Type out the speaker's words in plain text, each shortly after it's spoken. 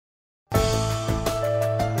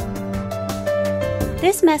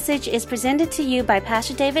This message is presented to you by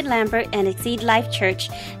Pastor David Lambert and Exceed Life Church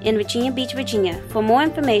in Virginia Beach, Virginia. For more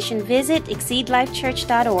information, visit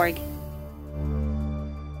exceedlifechurch.org.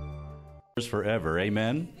 Forever,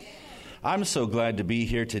 amen. I'm so glad to be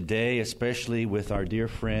here today, especially with our dear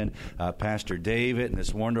friend, Pastor David, and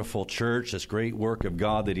this wonderful church, this great work of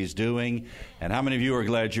God that he's doing. And how many of you are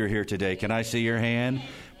glad you're here today? Can I see your hand?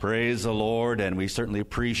 Praise the Lord, and we certainly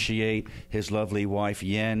appreciate his lovely wife,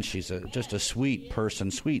 Yen. She's just a sweet person,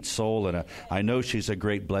 sweet soul, and I know she's a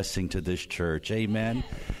great blessing to this church. Amen.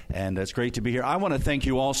 And it's great to be here. I want to thank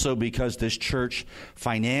you also because this church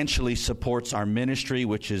financially supports our ministry,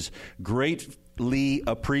 which is greatly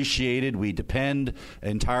appreciated. We depend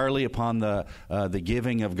entirely upon the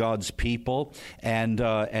giving of God's people,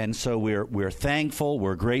 and so we're thankful.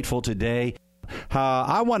 We're grateful today.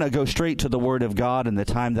 I want to go straight to the Word of God in the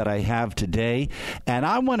time that I have today, and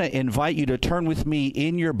I want to invite you to turn with me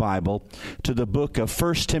in your Bible to the book of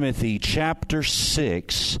 1 Timothy chapter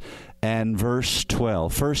 6 and verse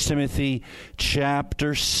 12. 1 Timothy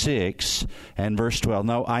chapter 6 and verse 12.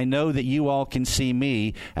 Now, I know that you all can see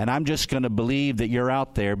me, and I'm just going to believe that you're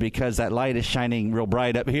out there because that light is shining real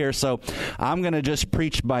bright up here. So I'm going to just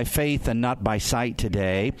preach by faith and not by sight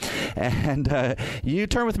today. And you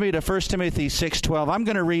turn with me to 1 Timothy 6:12. I'm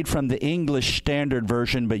going to read from the English Standard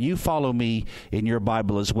Version, but you follow me in your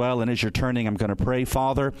Bible as well. And as you're turning, I'm going to pray.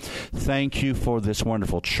 Father, thank you for this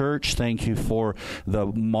wonderful church. Thank you for the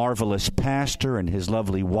marvelous pastor and his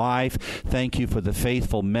lovely wife. Thank you for the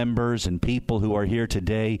faithful members and people who are here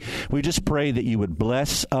today. We just pray that you would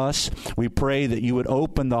bless us. We pray that you would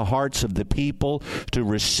open the hearts of the people to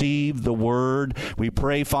receive the word. We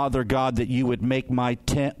pray, Father God, that you would make my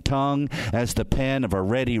tongue as the pen of a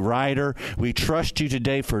ready writer. We trust you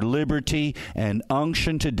today for liberty and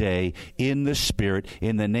unction today in the Spirit.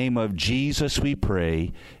 In the name of Jesus we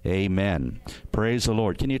pray. Amen. Praise the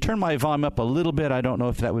Lord. Can you turn my volume up a little bit? I don't know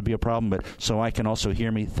if that would be a problem, but so I can also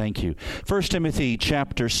hear me. Thank you. 1 Timothy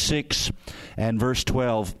chapter 6 and verse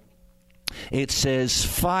 12. It says,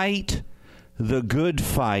 "Fight the good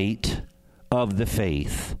fight of the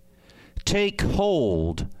faith. Take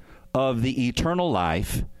hold of the eternal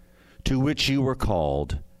life to which you were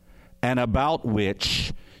called, and about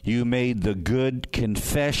which you made the good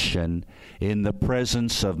confession in the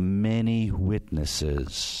presence of many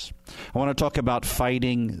witnesses." I want to talk about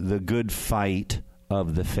fighting the good fight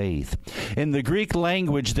of the faith. In the Greek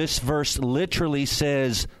language, this verse literally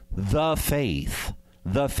says the faith.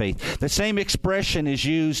 The faith. The same expression is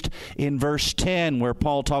used in verse 10 where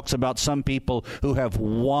Paul talks about some people who have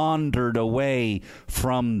wandered away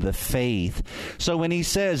from the faith. So when he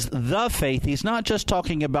says the faith, he's not just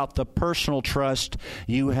talking about the personal trust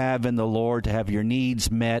you have in the Lord to have your needs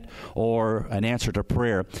met or an answer to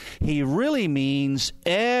prayer. He really means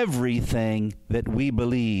everything that we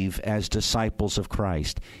believe as disciples of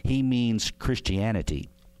Christ. He means Christianity.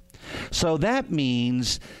 So that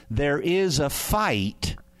means there is a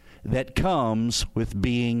fight that comes with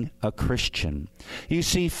being a Christian. You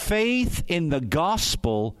see, faith in the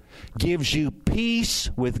gospel gives you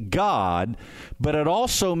peace with God, but it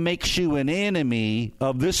also makes you an enemy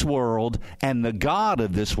of this world and the god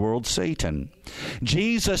of this world, Satan.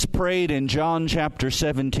 Jesus prayed in John chapter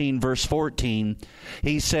 17, verse 14.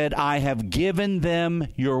 He said, "I have given them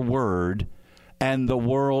your word, and the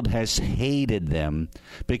world has hated them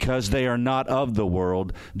because they are not of the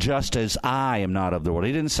world, just as I am not of the world."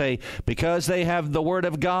 He didn't say because they have the word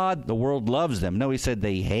of God, the world loves them. No, he said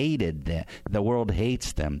they hated them. The world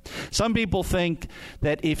hates them. Some people think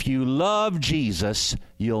that if you love Jesus,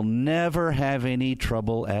 you'll never have any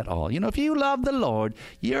trouble at all. You know, if you love the Lord,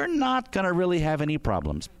 you're not going to really have any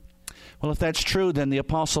problems. Well, if that's true, then the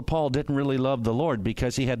Apostle Paul didn't really love the Lord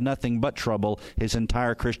because he had nothing but trouble his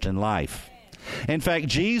entire Christian life. In fact,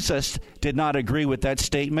 Jesus did not agree with that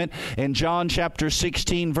statement. In John chapter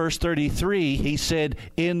 16, verse 33, he said,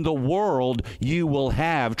 "In the world you will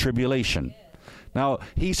have tribulation." Now,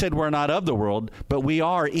 he said we're not of the world, but we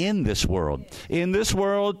are in this world. In this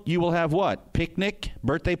world, you will have what? Picnic?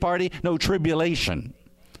 Birthday party? No, tribulation.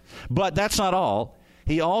 But that's not all.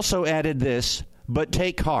 He also added this, "But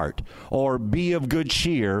take heart," or "Be of good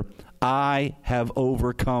cheer, I have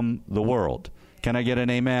overcome the world." Can I get an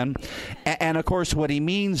amen? And of course, what he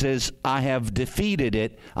means is, I have defeated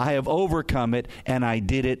it, I have overcome it, and I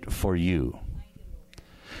did it for you.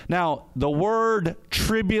 Now, the word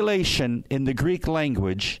tribulation in the Greek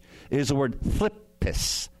language is the word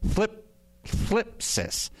thlipsis.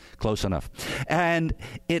 Thlipsis. Close enough. And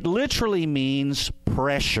it literally means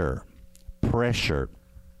pressure. Pressure.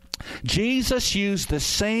 Jesus used the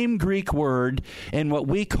same Greek word in what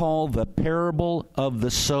we call the parable of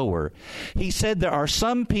the sower. He said there are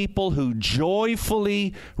some people who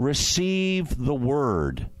joyfully receive the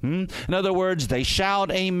word. In other words, they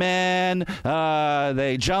shout amen,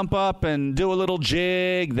 they jump up and do a little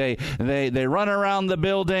jig, they run around the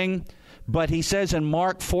building. But he says in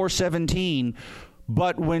Mark 4:17,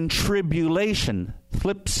 but when tribulation,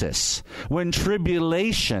 thlipsis, when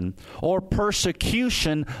tribulation or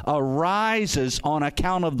persecution arises on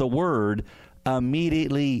account of the word,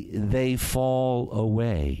 immediately they fall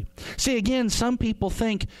away. See, again, some people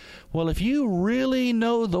think, well, if you really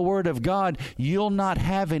know the word of God, you'll not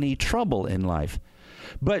have any trouble in life.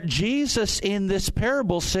 But Jesus in this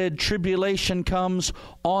parable said tribulation comes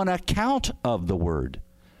on account of the word,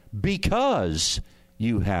 because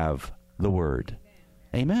you have the word.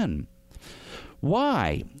 Amen.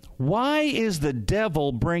 Why? Why is the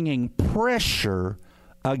devil bringing pressure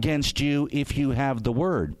against you if you have the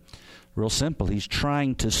word? Real simple. He's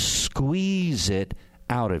trying to squeeze it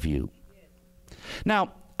out of you.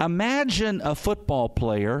 Now, imagine a football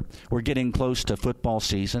player. We're getting close to football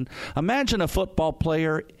season. Imagine a football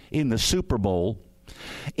player in the Super Bowl.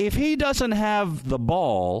 If he doesn't have the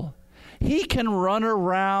ball, he can run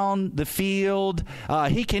around the field.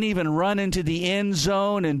 He can even run into the end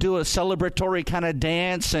zone and do a celebratory kind of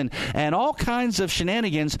dance and all kinds of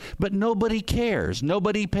shenanigans, but nobody cares.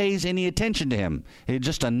 Nobody pays any attention to him. He's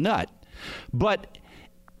just a nut. But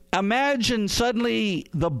imagine suddenly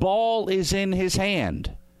the ball is in his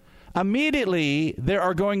hand. Immediately, there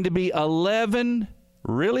are going to be 11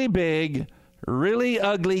 really big, really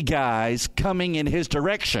ugly guys coming in his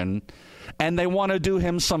direction, and they want to do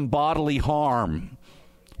him some bodily harm.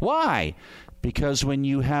 Why? Because when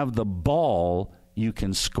you have the ball, you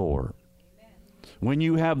can score. When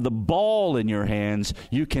you have the ball in your hands,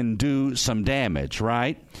 you can do some damage,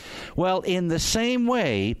 right? Well, in the same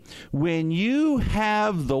way, when you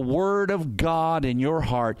have the Word of God in your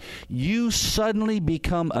heart, you suddenly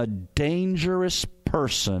become a dangerous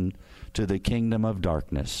person to the kingdom of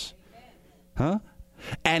darkness. Huh?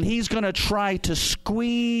 And he's going to try to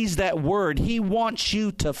squeeze that word. He wants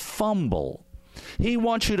you to fumble. He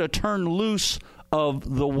wants you to turn loose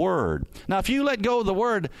of the word. Now, if you let go of the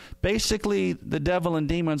word, basically the devil and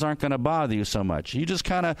demons aren't going to bother you so much. You just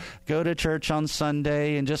kind of go to church on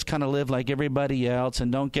Sunday and just kind of live like everybody else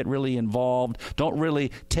and don't get really involved. Don't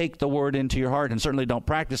really take the word into your heart and certainly don't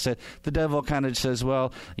practice it. The devil kind of says,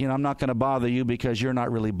 well, I'm not going to bother you because you're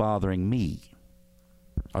not really bothering me.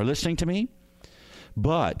 Are you listening to me?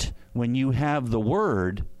 But when you have the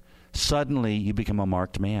word, suddenly you become a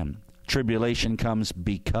marked man. Tribulation comes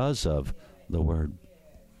because of the word.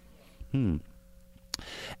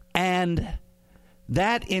 And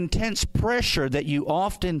that intense pressure that you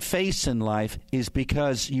often face in life is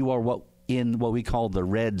because you are in what we call the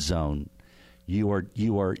red zone. You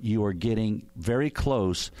are getting very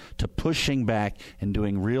close to pushing back and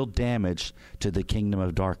doing real damage to the kingdom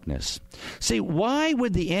of darkness. See, why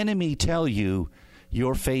would the enemy tell you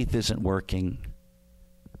your faith isn't working?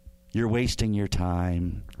 You're wasting your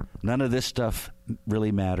time. None of this stuff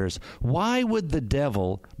really matters. Why would the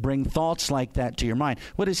devil bring thoughts like that to your mind?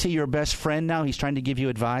 What, is he your best friend now? He's trying to give you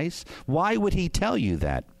advice? Why would he tell you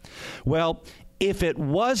that? Well, if it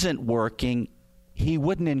wasn't working, he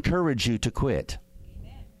wouldn't encourage you to quit.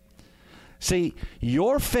 See,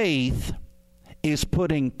 your faith is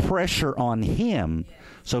putting pressure on him,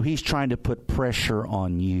 so he's trying to put pressure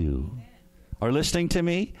on you. Are listening to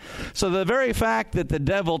me? So the very fact that the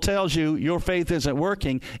devil tells you your faith isn't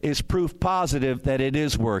working is proof positive that it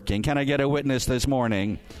is working. Can I get a witness this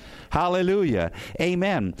morning? Hallelujah.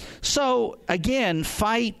 Amen. So again,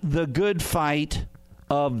 fight the good fight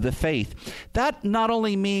of the faith. That not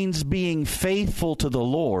only means being faithful to the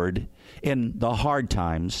Lord in the hard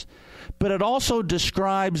times, but it also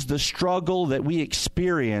describes the struggle that we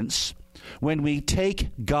experience when we take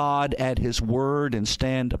God at His word and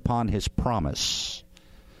stand upon His promise.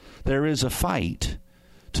 There is a fight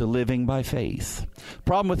to living by faith.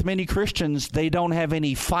 Problem with many Christians, they don't have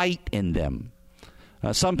any fight in them.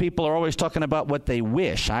 Some people are always talking about what they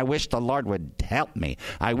wish. I wish the Lord would help me.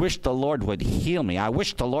 I wish the Lord would heal me. I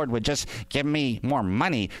wish the Lord would just give me more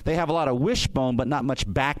money. They have a lot of wishbone, but not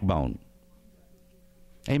much backbone.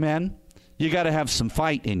 Amen? You got to have some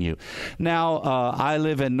fight in you. Now, I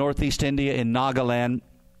live in Northeast India in Nagaland,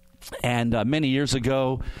 And many years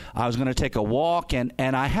ago, I was going to take a walk, and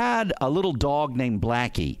I had a little dog named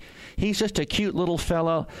Blackie. He's just a cute little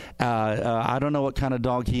fella. I don't know what kind of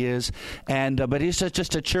dog he is, but he's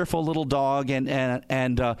just a cheerful little dog.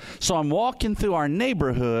 So I'm walking through our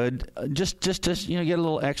neighborhood just to get a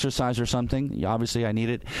little exercise or something. Obviously, I need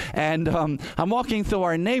it. And I'm walking through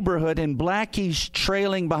our neighborhood, and Blackie's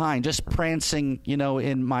trailing behind, just prancing,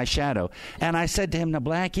 in my shadow. And I said to him, "Now,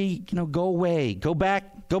 Blackie, go away, go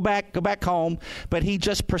back home." But he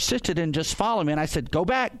just persisted in just following me. And I said, go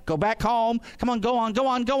back home. Come on, go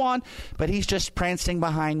on. But he's just prancing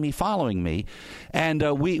behind me, following me. And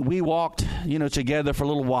we walked, together for a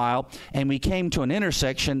little while. And we came to an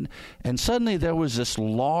intersection. And suddenly there was this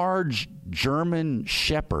large German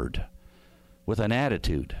shepherd with an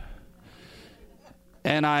attitude.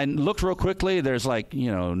 And I looked real quickly. There's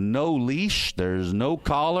no leash. There's no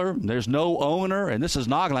collar. There's no owner. And this is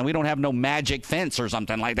Nagaland. We don't have no magic fence or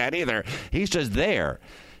something like that either. He's just there.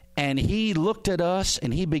 And he looked at us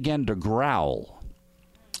and he began to growl.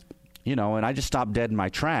 And I just stopped dead in my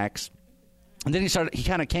tracks. And then he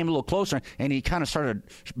kind of came a little closer and he kind of started,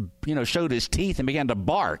 showed his teeth and began to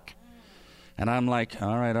bark. And I'm like,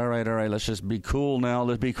 all right, let's just be cool now.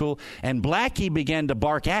 Let's be cool. And Blackie began to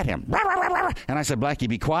bark at him. And I said, "Blackie,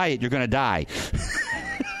 be quiet. You're going to die."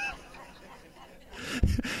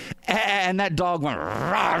 And that dog went,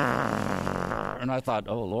 and I thought,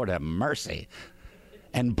 oh, Lord, have mercy.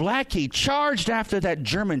 And Blackie charged after that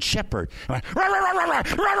German shepherd.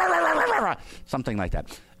 Something like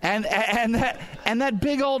that. And that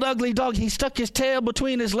big old ugly dog, he stuck his tail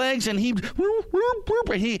between his legs and he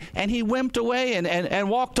wimped away and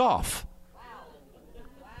walked off. Wow.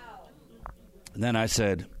 And then I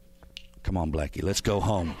said, "Come on, Blackie, let's go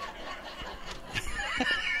home."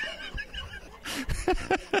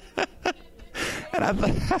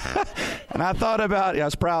 And I thought about it. I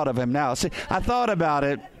was proud of him now. See, I thought about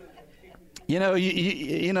it. You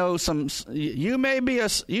may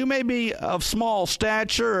be of small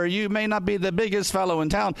stature, or you may not be the biggest fellow in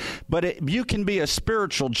town, but you can be a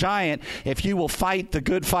spiritual giant if you will fight the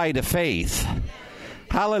good fight of faith.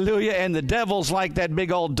 Hallelujah. And the devil's like that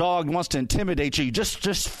big old dog, wants to intimidate you.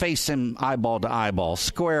 Just face him eyeball to eyeball.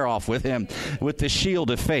 Square off with him with the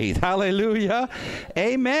shield of faith. Hallelujah.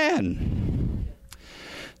 Amen.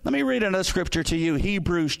 Let me read another scripture to you.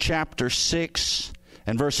 Hebrews chapter 6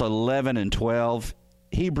 and verse 11 and 12.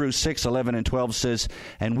 Hebrews 6, 11 and 12 says,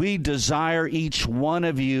 "And we desire each one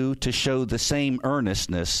of you to show the same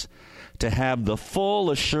earnestness, to have the full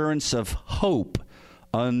assurance of hope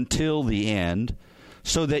until the end,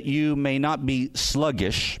 so that you may not be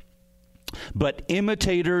sluggish, but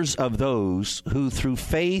imitators of those who through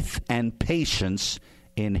faith and patience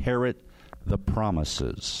inherit the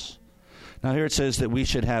promises." Now here it says that we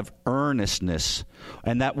should have earnestness,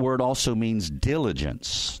 and that word also means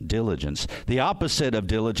diligence. Diligence. The opposite of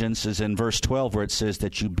diligence is in verse 12, where it says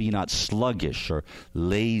that you be not sluggish or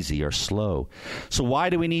lazy or slow. So why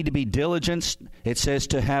do we need to be diligent? It says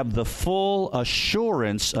to have the full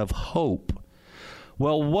assurance of hope.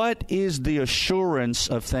 Well, what is the assurance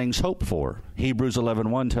of things hoped for? Hebrews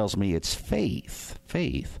 11:1 tells me it's faith.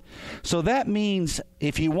 Faith. So that means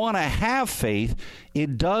if you want to have faith,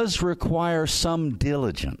 it does require some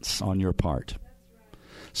diligence on your part.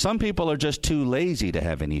 Some people are just too lazy to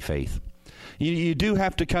have any faith. You do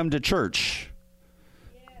have to come to church.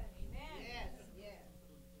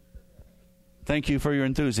 Thank you for your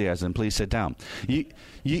enthusiasm. Please sit down.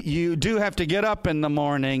 You do have to get up in the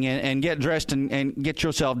morning and get dressed and get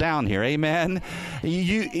yourself down here. Amen.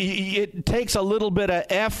 It takes a little bit of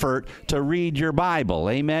effort to read your Bible.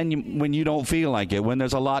 Amen. When you don't feel like it, when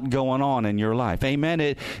there's a lot going on in your life. Amen.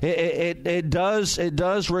 It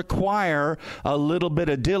does require a little bit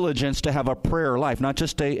of diligence to have a prayer life, not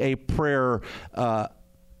just a prayer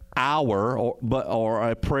hour or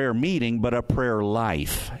a prayer meeting, but a prayer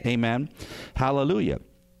life. Amen. Hallelujah.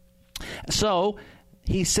 So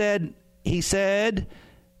he said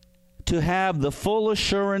to have the full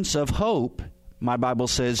assurance of hope, my Bible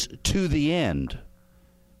says, to the end.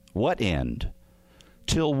 What end?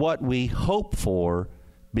 Till what we hope for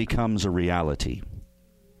becomes a reality.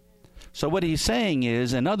 So what he's saying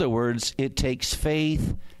is, in other words, it takes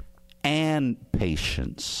faith and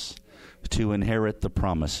patience to inherit the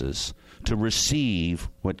promises, to receive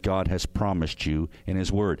what God has promised you in His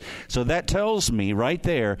Word. So that tells me right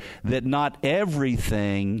there that not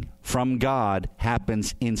everything from God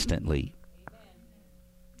happens instantly.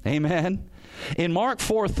 Amen. In Mark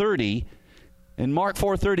 4:30, In Mark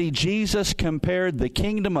 4:30, Jesus compared the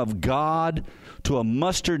kingdom of God to a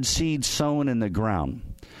mustard seed sown in the ground.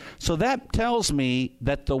 So that tells me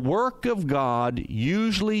that the work of God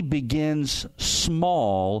usually begins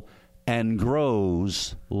small and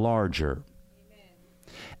grows larger. Amen.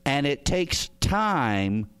 And it takes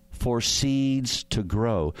time for seeds to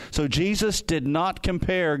grow. So Jesus did not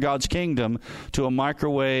compare God's kingdom to a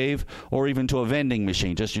microwave or even to a vending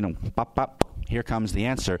machine. Just, pop, pop, here comes the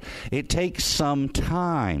answer. It takes some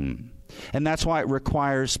time. And that's why it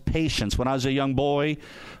requires patience. When I was a young boy,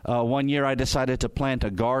 one year I decided to plant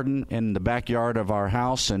a garden in the backyard of our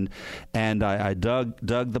house, and I dug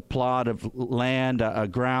the plot of land,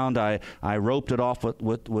 ground. I roped it off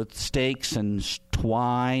with stakes and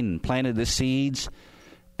twine and planted the seeds.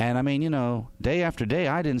 And I mean, day after day,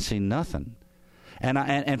 I didn't see nothing. And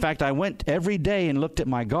in fact, I went every day and looked at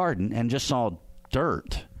my garden and just saw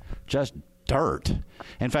dirt, just dirt.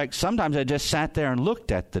 In fact, sometimes I just sat there and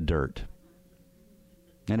looked at the dirt,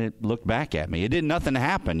 and it looked back at me. It did nothing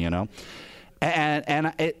happen,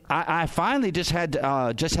 And I finally just had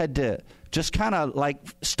to kind of like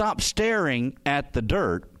stop staring at the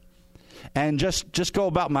dirt and just go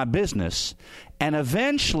about my business. And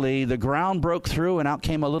eventually the ground broke through and out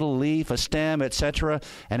came a little leaf, a stem, etc.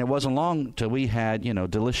 And it wasn't long till we had,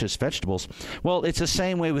 delicious vegetables. Well, it's the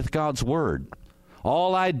same way with God's Word.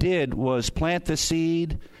 All I did was plant the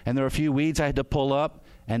seed, and there were a few weeds I had to pull up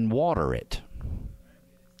and water it.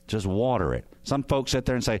 Just water it. Some folks sit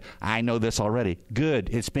there and say, I know this already. Good.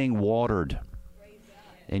 It's being watered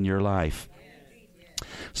in your life.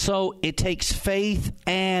 So it takes faith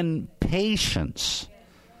and patience.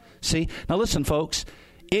 See, now listen, folks,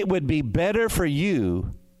 it would be better for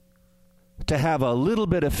you to have a little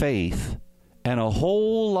bit of faith and a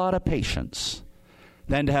whole lot of patience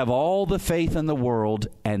than to have all the faith in the world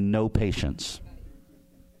and no patience.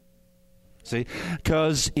 See,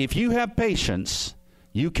 because if you have patience,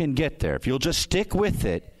 you can get there. If you'll just stick with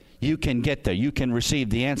it, you can get there. You can receive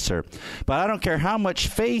the answer. But I don't care how much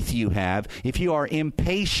faith you have, if you are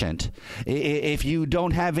impatient, if you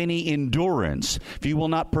don't have any endurance, if you will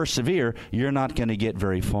not persevere, you're not going to get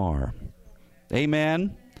very far.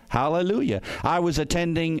 Amen? Hallelujah. I was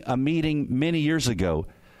attending a meeting many years ago.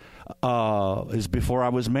 Is before I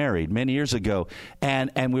was married, many years ago, and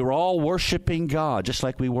we were all worshiping God just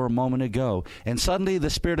like we were a moment ago. And suddenly the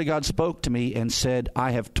Spirit of God spoke to me and said,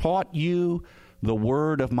 I have taught you the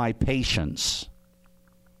word of my patience.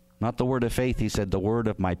 Not the word of faith, he said, the word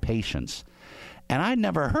of my patience. And I'd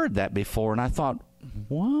never heard that before, and I thought,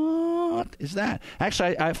 what is that?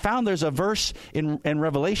 Actually, I found there's a verse in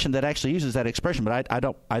Revelation that actually uses that expression, but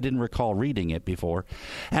I didn't recall reading it before.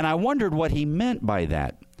 And I wondered what he meant by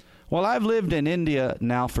that. Well, I've lived in India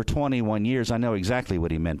now for 21 years. I know exactly what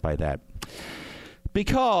he meant by that.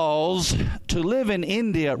 Because to live in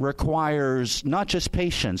India requires not just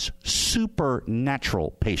patience,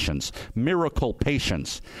 supernatural patience, miracle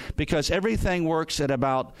patience. Because everything works at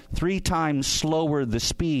about 3 times slower the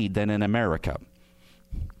speed than in America.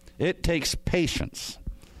 It takes patience.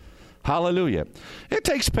 Hallelujah. It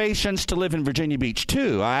takes patience to live in Virginia Beach,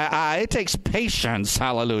 too. It takes patience,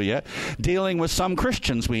 hallelujah, dealing with some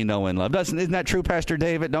Christians we know and love. Isn't that true, Pastor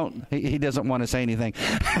David? He doesn't want to say anything.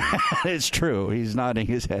 It's true. He's nodding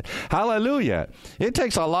his head. Hallelujah. It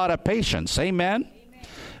takes a lot of patience. Amen?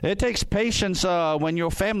 It takes patience when your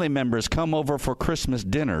family members come over for Christmas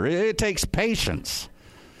dinner. It takes patience.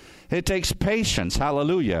 It takes patience.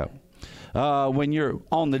 Hallelujah. When you're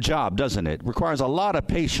on the job, doesn't it? Requires a lot of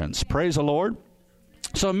patience. Praise the Lord.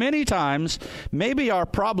 So many times, maybe our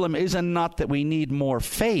problem isn't not that we need more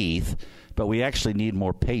faith, but we actually need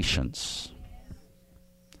more patience.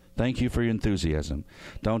 Thank you for your enthusiasm.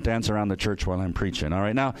 Don't dance around the church while I'm preaching. All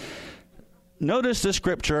right, now, notice the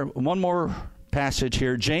scripture. One more passage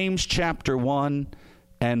here. James chapter 1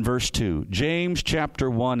 and verse 2. James chapter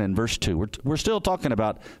 1 and verse 2. We're still talking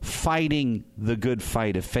about fighting the good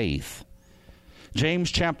fight of faith.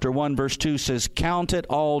 James chapter 1 verse 2 says, Count it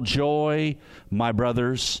all joy, my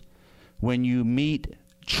brothers, when you meet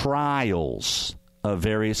trials of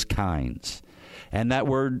various kinds. And that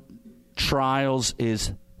word trials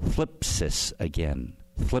is thlipsis again.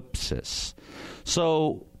 Thlipsis.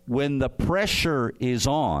 So when the pressure is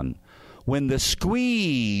on, when the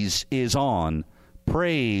squeeze is on,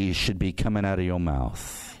 praise should be coming out of your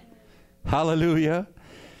mouth. Hallelujah.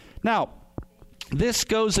 Now, this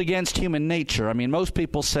goes against human nature. I mean, most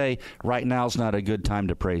people say right now's not a good time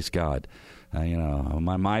to praise God.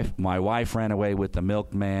 My wife ran away with the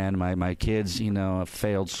milkman. My kids,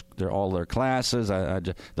 failed all their classes. They're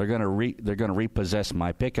going to repossess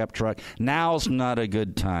my pickup truck. Now's not a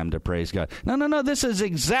good time to praise God. No. This is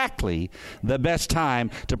exactly the best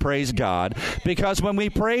time to praise God, because when we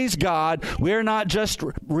praise God, we're not just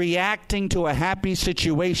reacting to a happy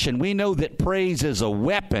situation. We know that praise is a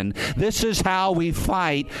weapon. This is how we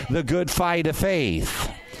fight the good fight of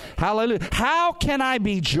faith. Hallelujah. How can I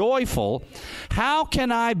be joyful? How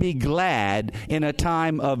can I be glad in a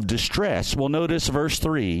time of distress? Well, notice verse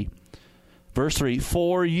 3. Verse 3,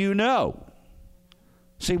 for you know.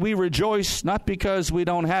 See, we rejoice not because we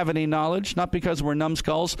don't have any knowledge, not because we're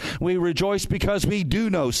numbskulls. We rejoice because we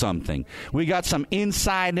do know something. We got some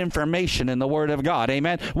inside information in the Word of God.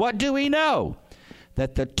 Amen. What do we know?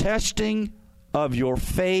 That the testing of your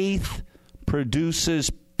faith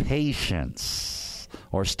produces patience.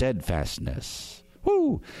 Or steadfastness.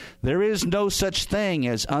 Woo! There is no such thing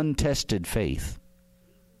as untested faith.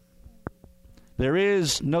 There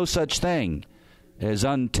is no such thing as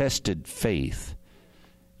untested faith.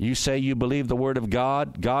 You say you believe the Word of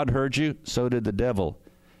God. God heard you. So did the devil.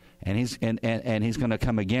 And he's going to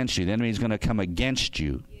come against you. The enemy's going to come against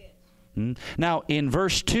you. Now, in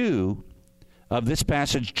verse 2 of this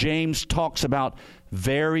passage, James talks about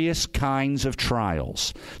various kinds of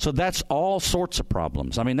trials. So that's all sorts of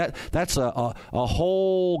problems. I mean, that's a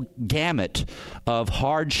whole gamut of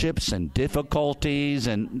hardships and difficulties,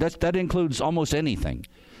 and that includes almost anything.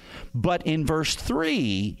 But in verse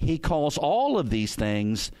 3, he calls all of these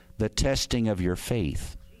things the testing of your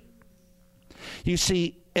faith. You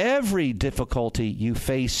see, every difficulty you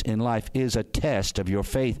face in life is a test of your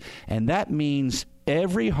faith, and that means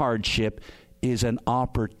every hardship is an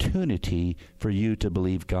opportunity for you to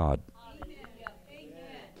believe God.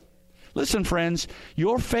 Listen, friends,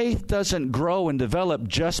 your faith doesn't grow and develop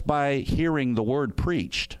just by hearing the word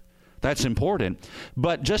preached. That's important.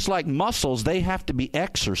 But just like muscles, they have to be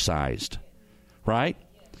exercised, right?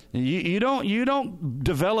 You don't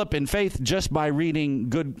develop in faith just by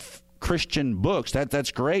reading good Christian books.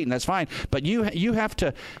 That's great and that's fine. But you have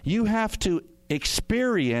to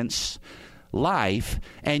experience life,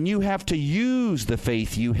 and you have to use the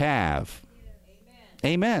faith you have.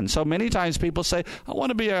 Amen. So many times people say, I want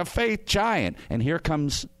to be a faith giant. And here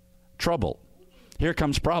comes trouble. Here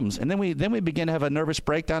comes problems. And then we begin to have a nervous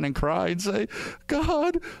breakdown and cry and say,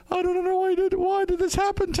 God, I don't know why did this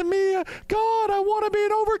happen to me? God, I want to be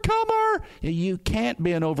an overcomer. You can't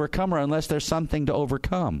be an overcomer unless there's something to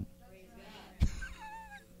overcome.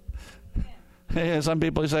 Some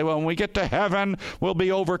people say, well, when we get to heaven, we'll be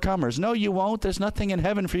overcomers. No, you won't. There's nothing in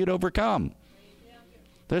heaven for you to overcome.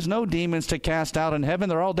 There's no demons to cast out in heaven.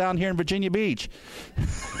 They're all down here in Virginia Beach.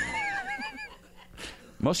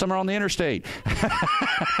 Most of them are on the interstate.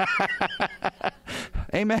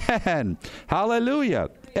 Amen. Hallelujah.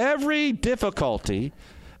 Every difficulty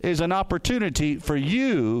is an opportunity for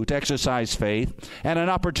you to exercise faith and an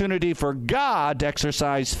opportunity for God to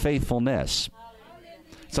exercise faithfulness.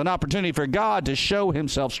 It's an opportunity for God to show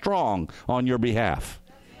himself strong on your behalf.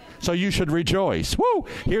 So you should rejoice. Woo!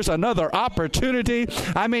 Here's another opportunity.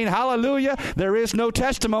 I mean, hallelujah. There is no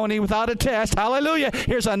testimony without a test. Hallelujah.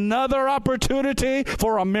 Here's another opportunity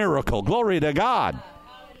for a miracle. Glory to God.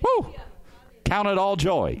 Woo! Count it all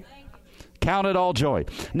joy. Count it all joy.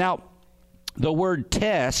 Now, the word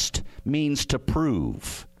test means to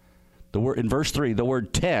prove. In verse 3, the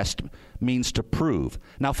word test means to prove.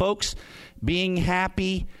 Now, folks, being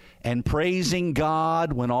happy and praising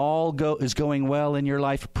God when all is going well in your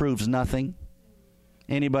life proves nothing.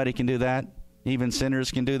 Anybody can do that. Even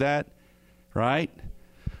sinners can do that, right?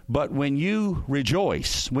 But when you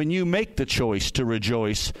rejoice, when you make the choice to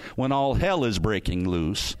rejoice, when all hell is breaking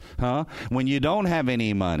loose, when you don't have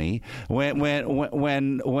any money,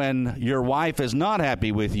 when your wife is not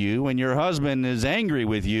happy with you, when your husband is angry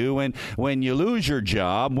with you, when you lose your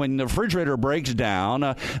job, when the refrigerator breaks down,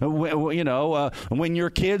 when your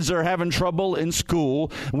kids are having trouble in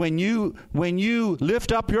school, when you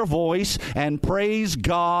lift up your voice and praise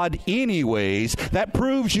God anyways, that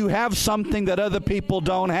proves you have something that other people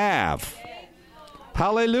don't have.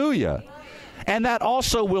 Hallelujah. And that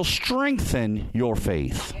also will strengthen your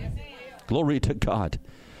faith. Glory to God.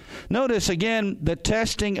 Notice again, the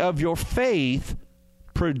testing of your faith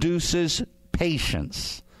produces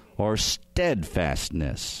patience or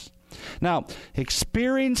steadfastness. Now,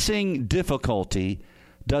 experiencing difficulty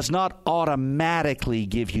does not automatically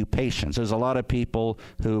give you patience. There's a lot of people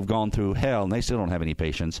who've gone through hell and they still don't have any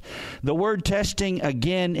patience. The word testing,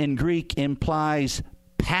 again, in Greek implies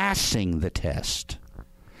passing the test.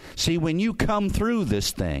 See, when you come through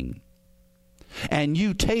this thing, and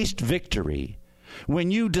you taste victory,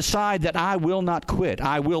 when you decide that I will not quit,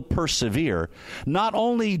 I will persevere, not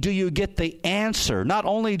only do you get the answer, not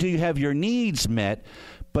only do you have your needs met,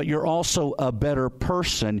 but you're also a better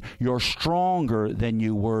person. You're stronger than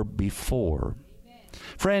you were before. Amen.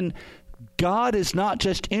 Friend, God is not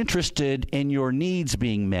just interested in your needs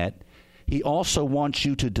being met. He also wants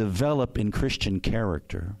you to develop in Christian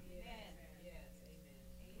character.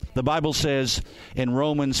 The Bible says in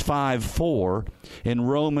Romans 5:4, in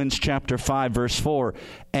Romans chapter 5, verse 4,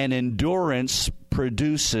 and endurance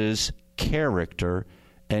produces character,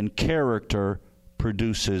 and character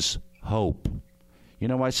produces hope. You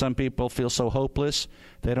know why some people feel so hopeless?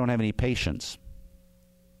 They don't have any patience.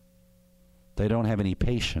 They don't have any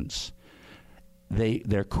patience.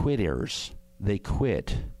 They're quitters. They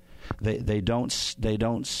quit. They don't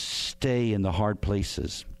stay in the hard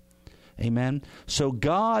places. Amen. So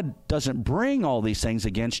God doesn't bring all these things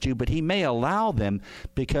against you, but He may allow them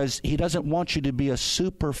because He doesn't want you to be a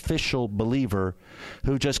superficial believer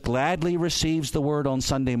who just gladly receives the word on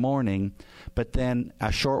Sunday morning, but then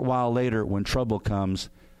a short while later when trouble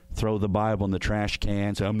comes, throw the Bible in the trash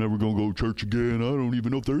can, say, I'm never going to go to church again. I don't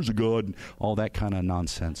even know if there's a God. All that kind of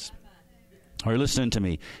nonsense. Or listen to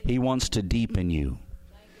me. He wants to deepen you.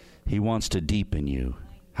 He wants to deepen you.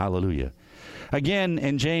 Hallelujah. Again,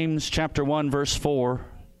 in James chapter 1, verse 4,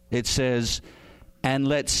 it says, and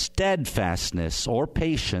let steadfastness or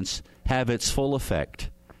patience have its full effect,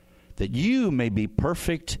 that you may be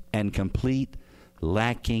perfect and complete,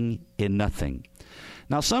 lacking in nothing.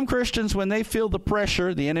 Now, some Christians, when they feel the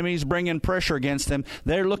pressure, the enemy's bringing pressure against them,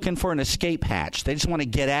 they're looking for an escape hatch. They just want to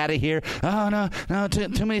get out of here. Oh, no,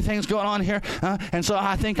 too many things going on here. And so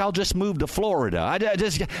I think I'll just move to Florida.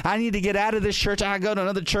 I need to get out of this church. I go to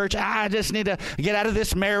another church. I just need to get out of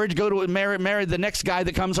this marriage, go to marry the next guy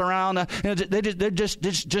that comes around. They're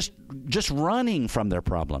just running from their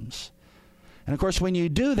problems. And, of course, when you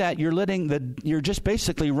do that, you're just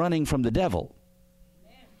basically running from the devil.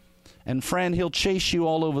 And friend, he'll chase you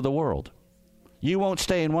all over the world. You won't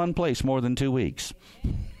stay in one place more than 2 weeks.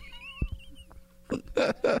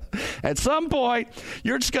 At some point,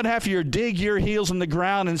 you're just going to have to dig your heels in the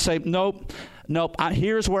ground and say, nope,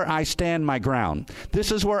 here's where I stand my ground.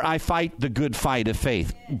 This is where I fight the good fight of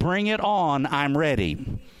faith. Bring it on, I'm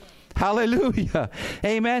ready. Hallelujah.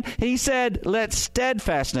 Amen. He said, let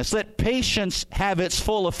steadfastness, let patience have its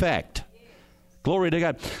full effect. Glory to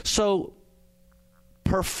God. So,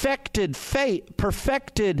 perfected faith,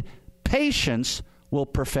 perfected patience will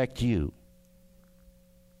perfect you.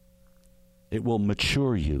 It will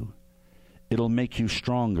mature you. It'll make you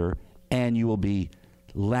stronger, and you will be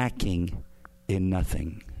lacking in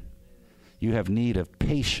nothing. You have need of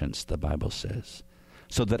patience, the Bible says,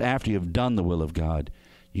 so that after you have done the will of God,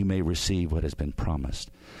 you may receive what has been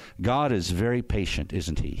promised. God is very patient,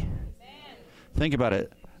 isn't He? Amen. Think about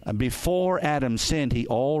it. Before Adam sinned, He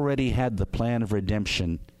already had the plan of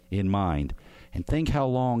redemption in mind. And think how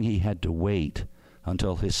long He had to wait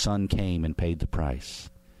until His Son came and paid the price.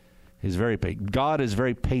 He's very patient. God is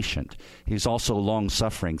very patient. He's also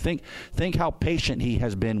long-suffering. Think how patient He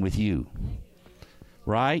has been with you.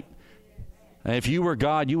 Right? If you were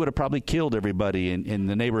God, you would have probably killed everybody in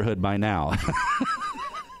the neighborhood by now.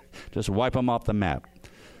 Just wipe them off the map.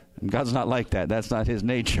 God's not like that. That's not His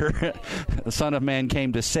nature. The Son of Man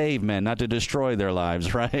came to save men, not to destroy their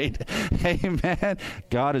lives, right? Amen.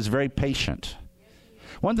 God is very patient.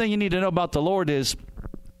 One thing you need to know about the Lord is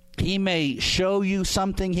He may show you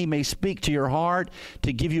something. He may speak to your heart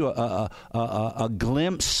to give you a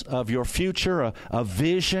glimpse of your future, a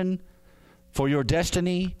vision for your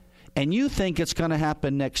destiny, and you think it's going to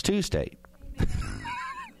happen next Tuesday.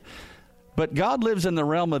 But God lives in the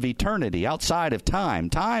realm of eternity, outside of time.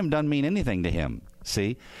 Time doesn't mean anything to Him,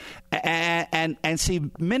 see? And see,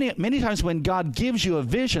 many times when God gives you a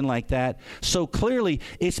vision like that so clearly,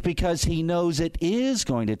 it's because He knows it is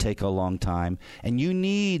going to take a long time, and you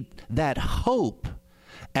need that hope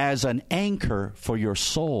as an anchor for your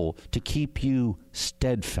soul to keep you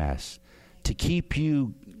steadfast, to keep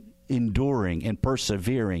you enduring and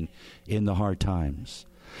persevering in the hard times.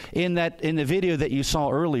 In the video that you saw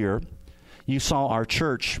earlier, you saw our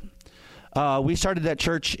church. We started that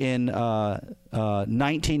church in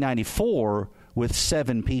 1994 with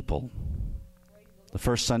 7 people. The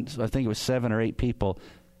first Sunday, I think it was 7 or 8 people.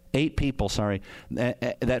 8 people, sorry,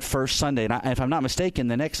 that first Sunday. And if I'm not mistaken,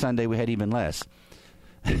 the next Sunday we had even less.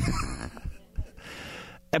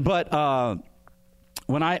 But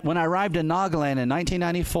when I arrived in Nagaland in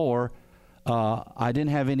 1994, I didn't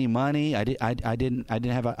have any money. I didn't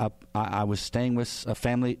have I was staying with a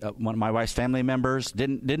family, one of my wife's family members.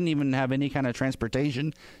 Didn't even have any kind of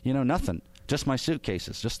transportation. Nothing. just my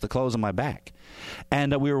suitcases, just the clothes on my back.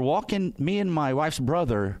 And we were walking, me and my wife's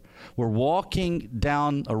brother were walking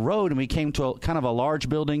down a road, and we came to kind of a large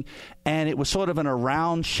building, and it was sort of in a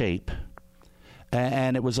round shape.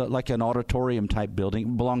 And it was like an auditorium type building.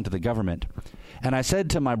 It belonged to the government. And I said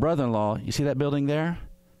to my brother-in-law, you see that building there?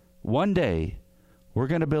 One day, we're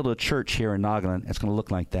going to build a church here in Nagaland. It's going to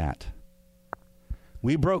look like that.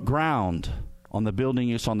 We broke ground on the building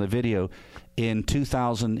you saw in the video in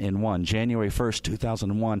 2001, January 1st,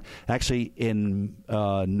 2001. Actually, in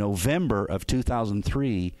November of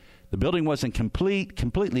 2003, the building wasn't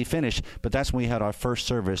completely finished, but that's when we had our first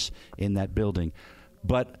service in that building.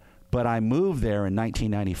 But I moved there in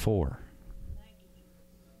 1994.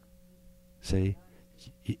 See,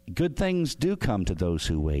 good things do come to those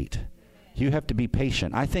who wait. You have to be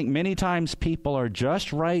patient. I think many times people are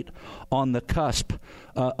just right on the cusp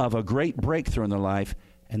of a great breakthrough in their life,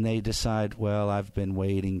 and they decide, well, I've been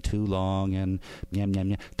waiting too long, and yum,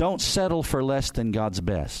 yum, yum. Don't settle for less than God's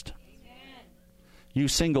best. Amen. You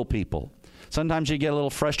single people. Sometimes you get a little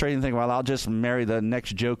frustrated and think, well, I'll just marry the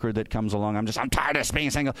next joker that comes along. I'm tired of being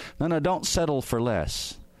single. No, don't settle for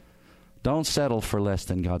less. Don't settle for less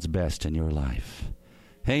than God's best in your life.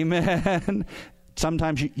 Amen.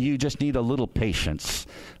 Sometimes you just need a little patience.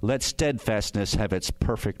 Let steadfastness have its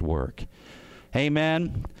perfect work.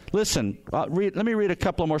 Amen. Listen, let me read a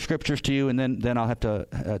couple more scriptures to you, and then I'll have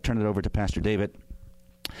to turn it over to Pastor David.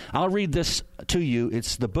 I'll read this to you.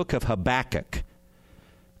 It's the book of Habakkuk,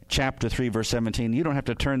 chapter 3, verse 17. You don't have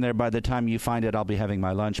to turn there. By the time you find it, I'll be having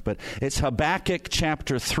my lunch. But it's Habakkuk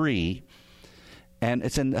chapter 3, and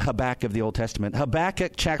it's in Habakkuk of the Old Testament.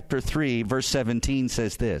 Habakkuk chapter 3, verse 17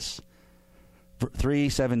 says this.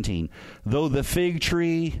 3:17. Though the fig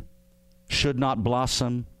tree should not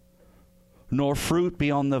blossom, nor fruit be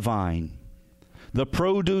on the vine, the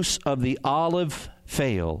produce of the olive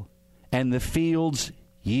fail, and the fields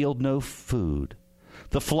yield no food,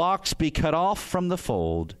 the flocks be cut off from the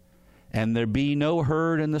fold, and there be no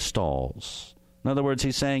herd in the stalls. In other words,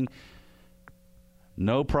 he's saying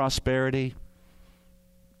no prosperity,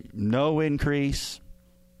 no increase,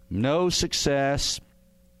 no success,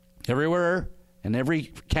 everywhere, in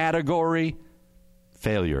every category,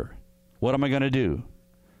 failure. What am I going to do?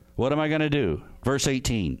 What am I going to do? Verse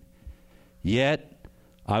 18. Yet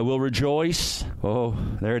I will rejoice. Oh,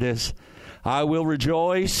 there it is. I will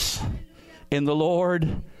rejoice in the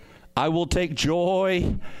Lord. I will take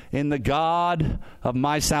joy in the God of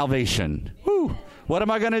my salvation. Whew. What am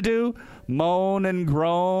I going to do? Moan and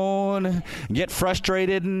groan, get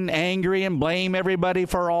frustrated and angry and blame everybody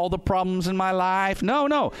for all the problems in my life?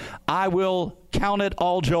 No. I will count it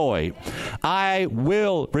all joy. I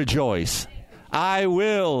will rejoice. I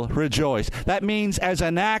will rejoice. That means as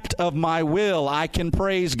an act of my will, I can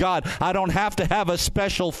praise God. I don't have to have a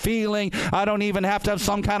special feeling. I don't even have to have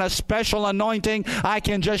some kind of special anointing. I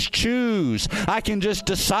can just choose. I can just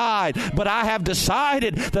decide. But I have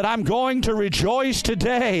decided that I'm going to rejoice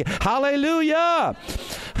today. Hallelujah.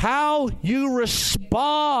 How you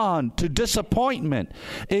respond to disappointment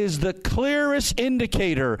is the clearest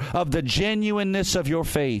indicator of the genuineness of your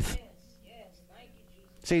faith.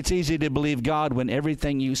 See, it's easy to believe God when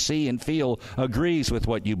everything you see and feel agrees with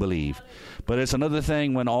what you believe. But it's another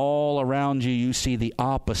thing when all around you see the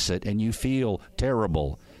opposite and you feel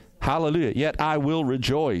terrible. Hallelujah. Yet I will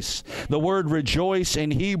rejoice. The word rejoice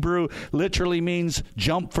in Hebrew literally means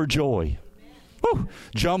jump for joy. Woo,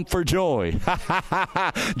 jump for joy.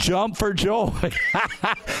 Jump for joy.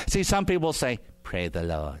 See, some people say, pray the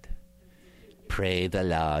Lord. Pray the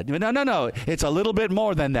Lord. No. It's a little bit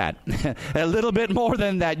more than that. A little bit more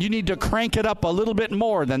than that. You need to crank it up a little bit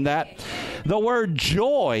more than that. The word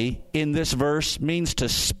joy in this verse means to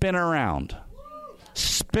spin around.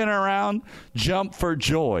 Spin around, jump for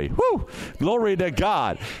joy. Woo! Glory to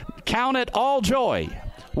God. Count it all joy.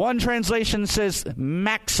 One translation says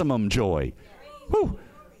maximum joy. Woo!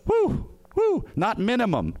 Woo! Woo! Not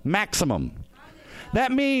minimum, maximum.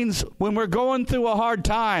 That means when we're going through a hard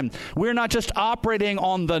time, we're not just operating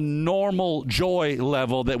on the normal joy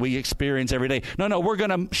level that we experience every day. No, we're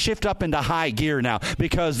going to shift up into high gear now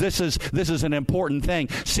because this is an important thing.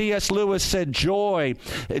 C.S. Lewis said joy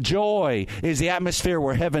is the atmosphere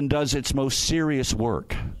where heaven does its most serious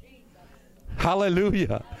work.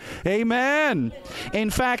 Hallelujah. Amen.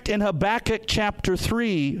 In fact, in Habakkuk chapter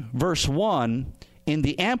 3, verse 1, in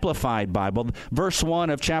the Amplified Bible, verse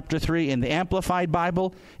 1 of chapter 3 in the Amplified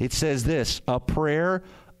Bible, it says this, a prayer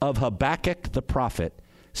of Habakkuk the prophet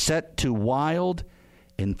set to wild,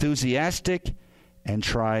 enthusiastic, and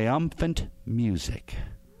triumphant music.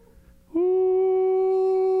 Ooh.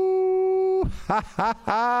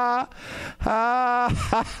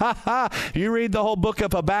 You read the whole book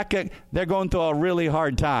of Habakkuk, they're going through a really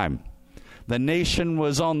hard time. The nation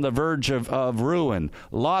was on the verge of ruin.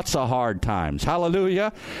 Lots of hard times.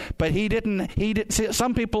 Hallelujah. But he didn't see,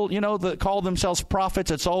 some people, that call themselves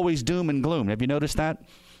prophets, it's always doom and gloom. Have you noticed that?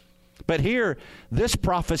 But here, this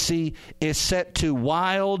prophecy is set to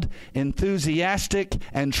wild, enthusiastic,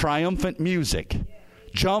 and triumphant music.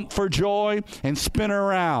 Jump for joy and spin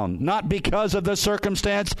around. Not because of the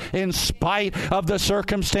circumstance, in spite of the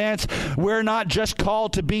circumstance. We're not just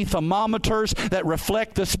called to be thermometers that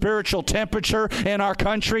reflect the spiritual temperature in our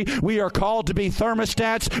country. We are called to be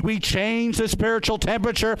thermostats. We change the spiritual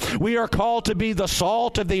temperature. We are called to be the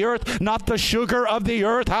salt of the earth, not the sugar of the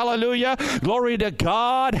earth. Hallelujah. Glory to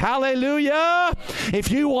God. Hallelujah.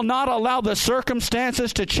 If you will not allow the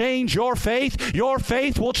circumstances to change your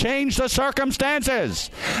faith will change the circumstances.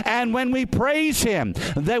 And when we praise Him,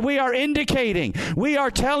 that we are indicating, we are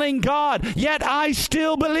telling God, yet I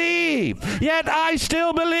still believe. Yet I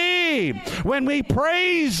still believe. When we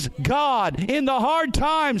praise God in the hard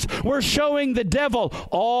times, we're showing the devil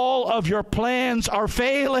all of your plans are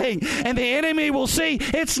failing. And the enemy will see,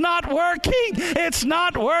 it's not working. It's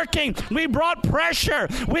not working. We brought pressure.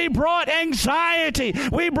 We brought anxiety.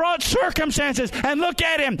 We brought circumstances. And look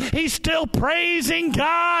at him. He's still praising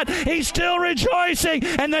God. He's still rejoicing.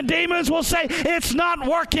 And the demons will say, it's not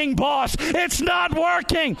working, boss. It's not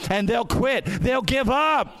working. And they'll quit. They'll give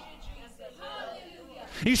up.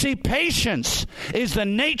 You see, patience is the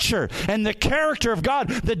nature and the character of God.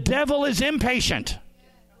 The devil is impatient.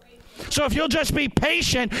 So if you'll just be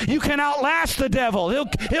patient, you can outlast the devil.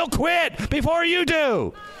 He'll quit before you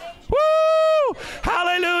do. Woo!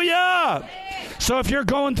 Hallelujah! So if you're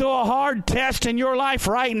going through a hard test in your life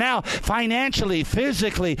right now, financially,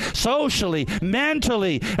 physically, socially,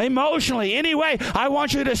 mentally, emotionally, anyway, I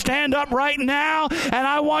want you to stand up right now, and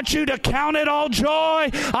I want you to count it all joy.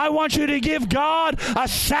 I want you to give God a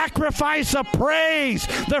sacrifice of praise,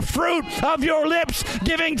 the fruit of your lips,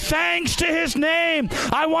 giving thanks to His name.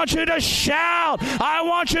 I want you to shout. I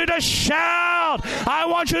want you to shout. I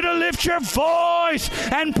want you to lift your voice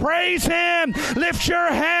and praise Him. Lift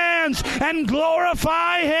your hands and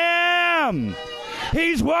glorify Him.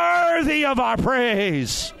 He's worthy of our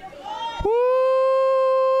praise. Woo!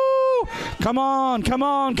 Come on, come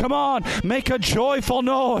on, come on. Make a joyful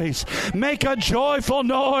noise. Make a joyful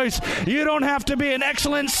noise. You don't have to be an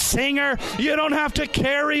excellent singer. You don't have to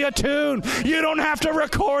carry a tune. You don't have to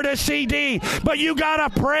record a CD. But you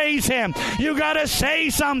got to praise Him. You got to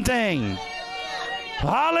say something.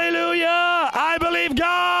 Hallelujah. I believe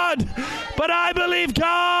God. But I believe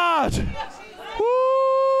God. Woo!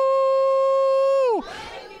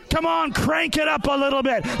 Come on, crank it up a little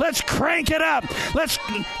bit. Let's crank it up. Let's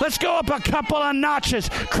go up a couple of notches.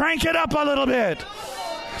 Crank it up a little bit.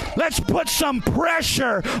 Let's put some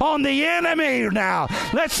pressure on the enemy now.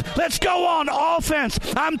 Let's go on offense.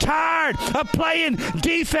 I'm tired of playing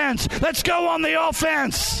defense. Let's go on the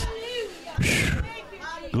offense.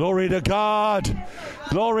 Glory to God.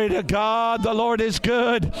 Glory to God. The Lord is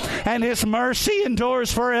good, and His mercy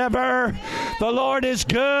endures forever. The Lord is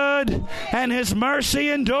good, and His mercy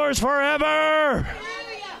endures forever.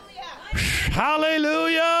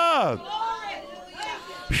 Hallelujah.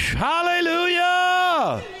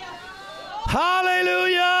 Hallelujah.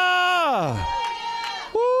 Hallelujah.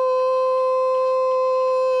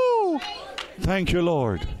 Woo. Thank you,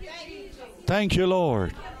 Lord. Thank you,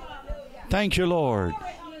 Lord. Thank you, Lord.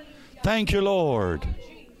 Thank you, Lord.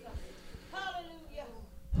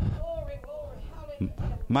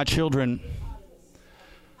 My children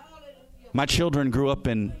grew up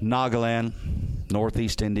in Nagaland,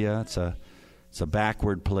 northeast India. It's a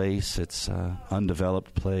backward place. It's an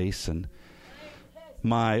undeveloped place. And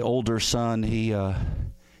my older son, he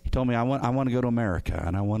told me, I want to go to America,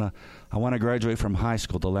 and I want to graduate from high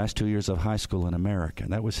school, the last 2 years of high school in America.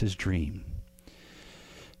 And that was his dream.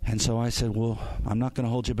 And so I said, well, I'm not going to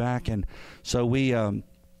hold you back. And so we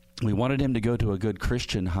wanted him to go to a good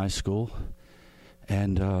Christian high school,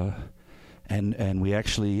 and we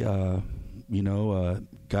actually got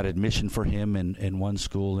admission for him in one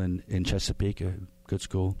school in Chesapeake, a good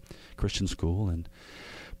school, Christian school,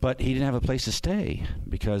 but he didn't have a place to stay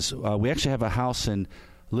because we actually have a house in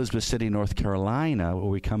Elizabeth City, North Carolina, where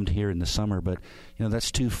we come to here in the summer. But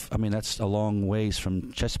that's that's a long ways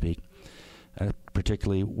from Chesapeake.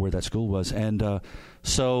 Particularly where that school was. And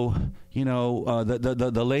so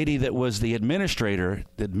the lady that was the administrator,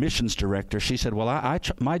 the admissions director, she said, well,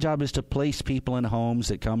 my job is to place people in homes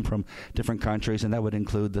that come from different countries, and that would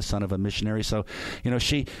include the son of a missionary. So,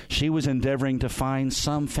 she was endeavoring to find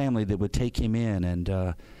some family that would take him in.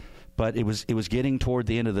 But it was getting toward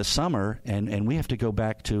the end of the summer, and we have to go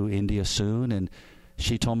back to India soon. And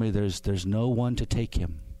she told me there's no one to take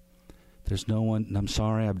him. There's no one. And I'm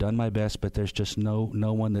sorry, I've done my best, but there's just no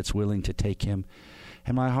one that's willing to take him.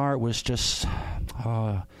 And my heart was just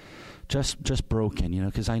broken,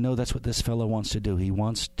 because I know that's what this fellow wants to do. He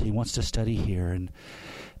wants to study here,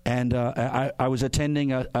 and I was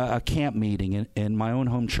attending a camp meeting in my own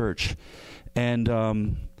home church, and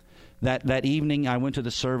that evening I went to the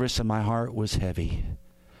service and my heart was heavy.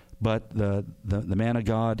 But the man of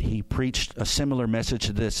God, he preached a similar message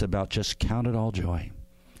to this about just count it all joy.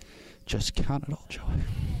 Just count it all joy.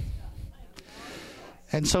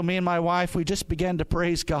 And so me and my wife, we just began to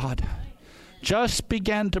praise God. Just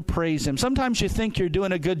began to praise Him. Sometimes you think you're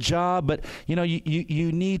doing a good job, but you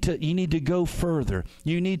need to go further.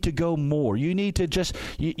 You need to go more. You need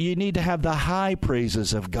to have the high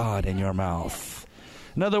praises of God in your mouth.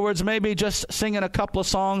 In other words, maybe just singing a couple of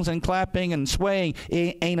songs and clapping and swaying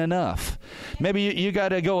ain't enough. Maybe you got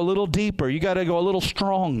to go a little deeper. You got to go a little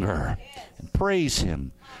stronger and praise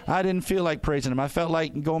Him. I didn't feel like praising Him. I felt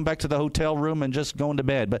like going back to the hotel room and just going to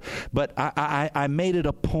bed. But I made it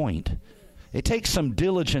a point. It takes some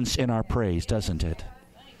diligence in our praise, doesn't it?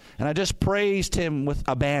 And I just praised Him with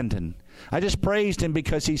abandon. I just praised Him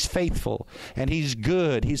because He's faithful and He's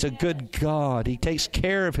good. He's a good God. He takes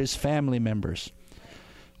care of His family members.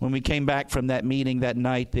 When we came back from that meeting that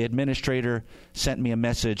night, the administrator sent me a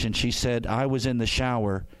message, and she said, I was in the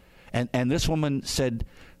shower, and this woman said,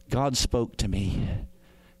 God spoke to me.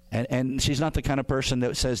 And she's not the kind of person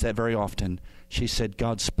that says that very often. She said,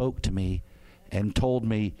 God spoke to me and told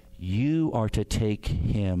me, you are to take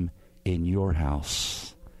him in your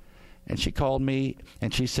house. And she called me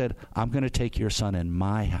and she said, I'm going to take your son in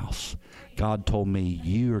my house. God told me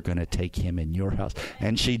you are going to take him in your house.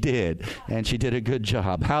 And she did. And she did a good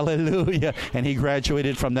job. Hallelujah. And he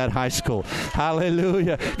graduated from that high school.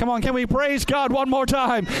 Hallelujah. Come on, can we praise God one more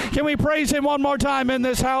time? Can we praise Him one more time in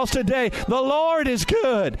this house today? The Lord is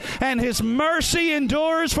good, and His mercy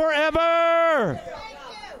endures forever.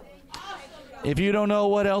 If you don't know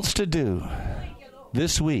what else to do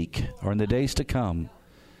this week or in the days to come,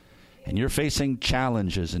 and you're facing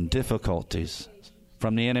challenges and difficulties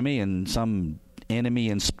from the enemy and some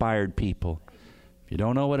enemy-inspired people, if you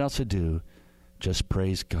don't know what else to do, just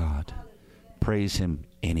praise God. Praise Him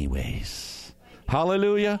anyways.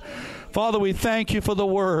 Hallelujah. Father, we thank You for the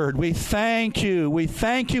Word. We thank You. We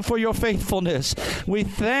thank You for Your faithfulness. We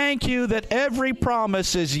thank You that every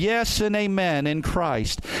promise is yes and amen in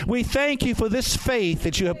Christ. We thank You for this faith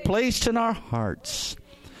that You have placed in our hearts.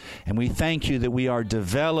 And we thank You that we are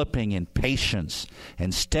developing in patience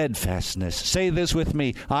and steadfastness. Say this with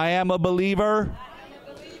me. I am a believer.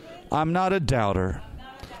 I'm not a doubter.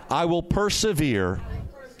 I will persevere.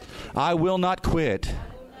 I will not quit.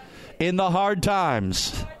 In the hard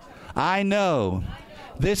times, I know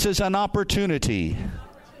this is an opportunity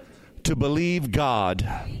to believe God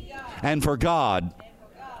and for God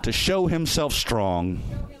to show Himself strong.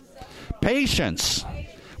 Patience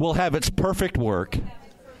will have its perfect work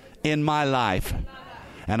in my life,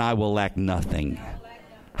 and I will lack nothing.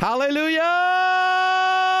 Hallelujah!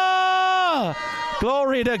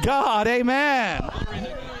 Glory to God. Amen.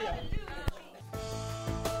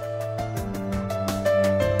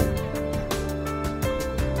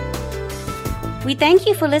 We thank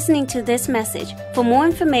you for listening to this message. For more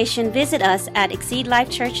information, visit us at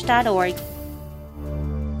exceedlifechurch.org